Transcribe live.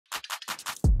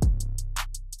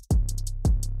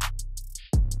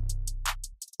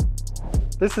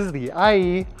This is the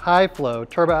IE High Flow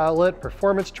Turbo Outlet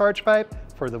Performance Charge Pipe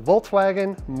for the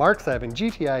Volkswagen Mark 7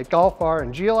 GTI Golf R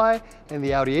and GLI and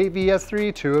the Audi 8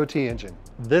 VS3 2.0T engine.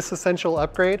 This essential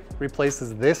upgrade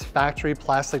replaces this factory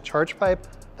plastic charge pipe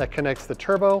that connects the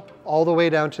turbo all the way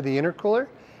down to the intercooler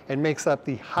and makes up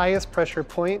the highest pressure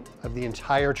point of the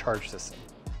entire charge system.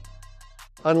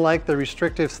 Unlike the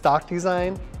restrictive stock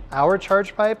design, our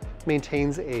charge pipe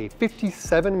maintains a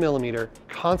 57mm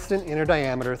constant inner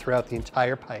diameter throughout the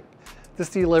entire pipe. This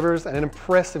delivers an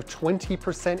impressive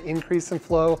 20% increase in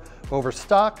flow over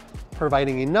stock,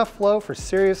 providing enough flow for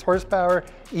serious horsepower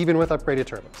even with upgraded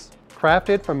turbos.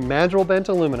 Crafted from manual bent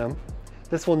aluminum,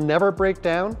 this will never break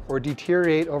down or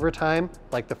deteriorate over time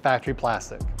like the factory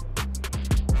plastic.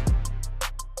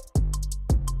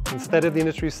 Instead of the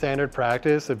industry standard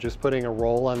practice of just putting a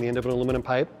roll on the end of an aluminum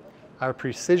pipe, our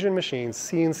precision machined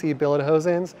CNC billet hose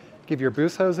ends give your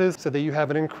boost hoses so that you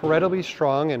have an incredibly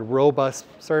strong and robust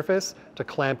surface to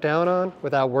clamp down on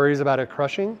without worries about it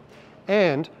crushing.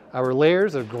 And our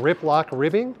layers of grip lock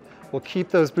ribbing will keep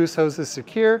those boost hoses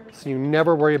secure so you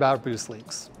never worry about boost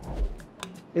leaks.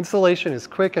 Installation is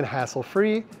quick and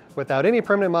hassle-free without any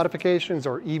permanent modifications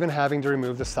or even having to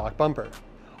remove the stock bumper.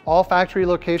 All factory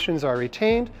locations are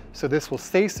retained, so this will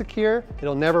stay secure.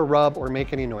 It'll never rub or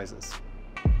make any noises.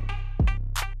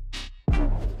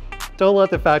 Don't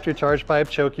let the factory charge pipe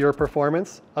choke your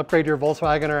performance. Upgrade your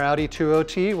Volkswagen or Audi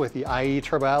 2.0T with the IE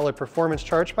Turbo Outlet Performance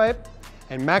Charge Pipe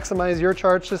and maximize your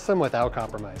charge system without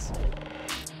compromise.